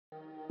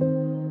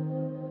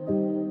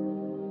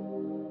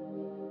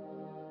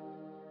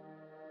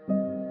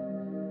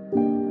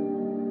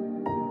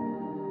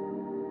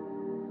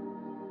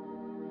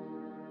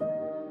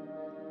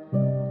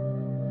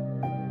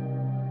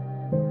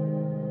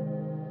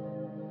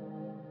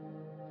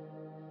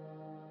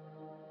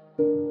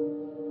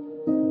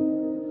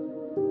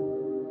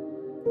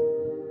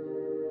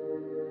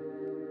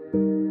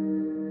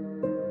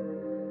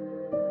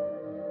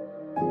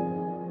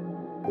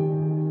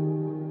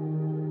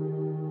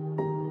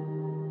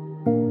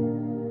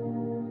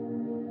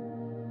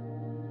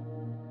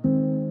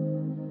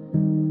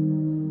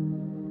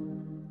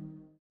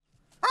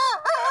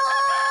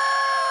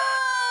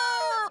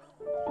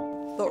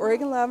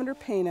Lavender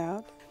Paint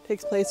Out. It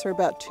takes place for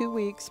about 2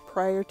 weeks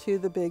prior to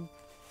the big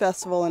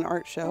festival and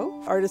art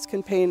show. Artists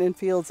can paint in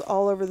fields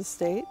all over the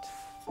state.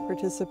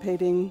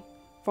 Participating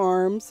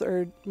farms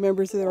or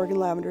members of the Oregon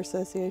Lavender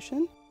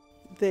Association.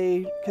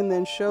 They can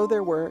then show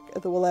their work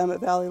at the Willamette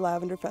Valley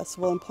Lavender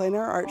Festival and plein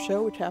air art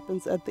show, which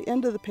happens at the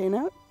end of the paint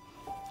out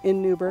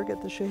in Newburgh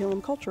at the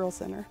Chehalem Cultural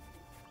Center.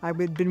 I've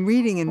been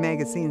reading in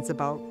magazines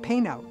about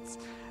paint outs,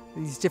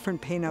 these different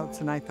paint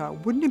outs, and I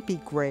thought, wouldn't it be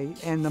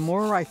great? And the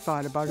more I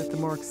thought about it, the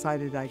more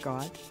excited I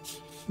got.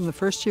 In the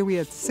first year we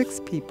had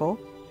 6 people.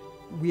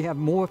 We have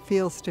more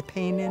fields to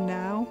paint in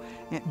now,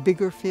 and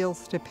bigger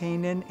fields to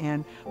paint in,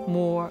 and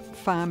more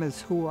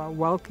farmers who are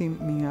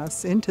welcoming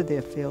us into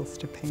their fields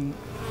to paint.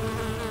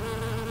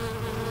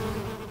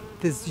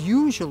 There's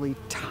usually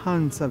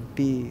tons of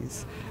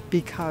bees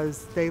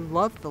because they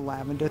love the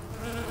lavender.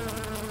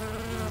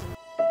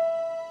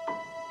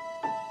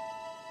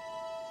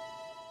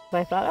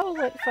 I thought, oh,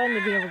 what fun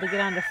to be able to get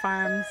onto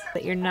farms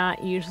that you're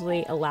not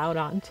usually allowed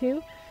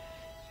onto.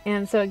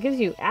 And so it gives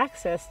you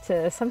access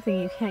to something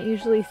you can't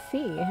usually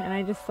see. And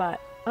I just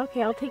thought,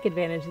 okay, I'll take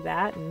advantage of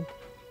that. And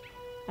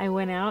I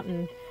went out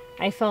and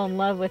I fell in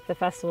love with the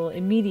festival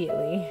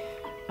immediately.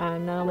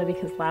 Not only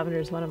because lavender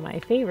is one of my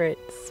favorite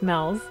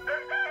smells,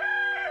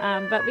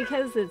 but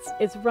because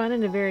it's run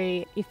in a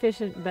very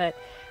efficient but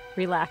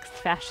relaxed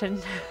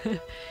fashion.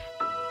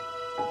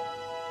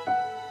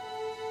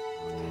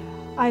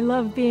 I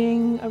love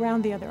being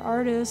around the other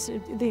artists,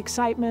 the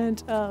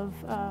excitement of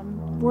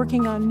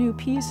working on new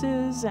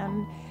pieces,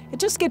 and it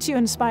just gets you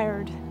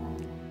inspired.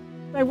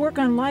 I work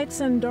on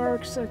lights and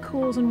darks,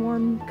 cools and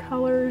warm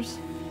colors,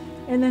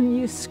 and then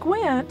you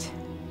squint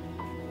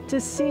to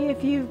see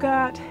if you've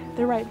got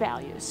the right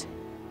values.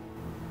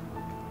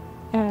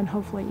 And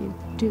hopefully you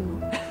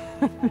do.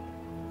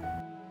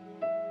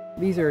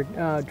 These are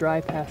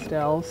dry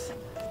pastels,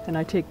 and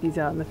I take these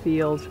out in the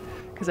field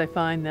because I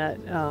find that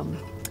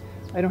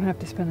I don't have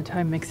to spend the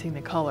time mixing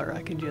the color.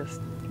 I can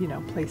just,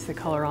 place the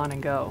color on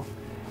and go.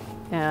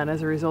 And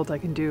as a result, I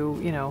can do,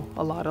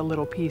 a lot of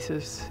little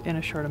pieces in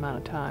a short amount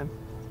of time.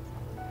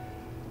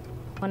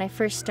 When I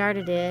first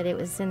started it, it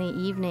was in the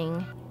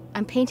evening.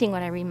 I'm painting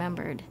what I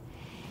remembered,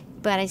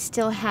 but I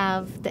still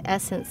have the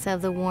essence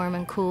of the warm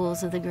and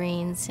cools of the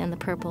greens and the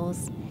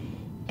purples,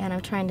 and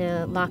I'm trying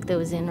to lock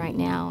those in right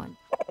now.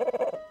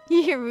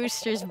 You hear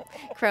roosters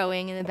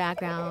crowing in the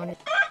background.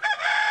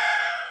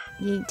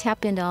 You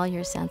tap into all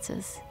your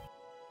senses.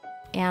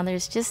 And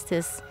there's just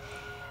this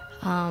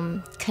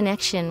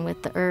connection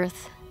with the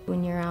earth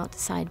when you're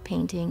outside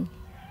painting.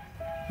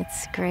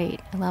 It's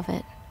great. I love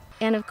it.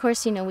 And of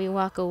course, we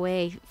walk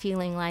away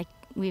feeling like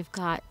we've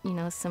got,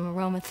 some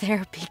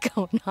aromatherapy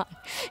going on,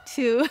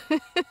 too.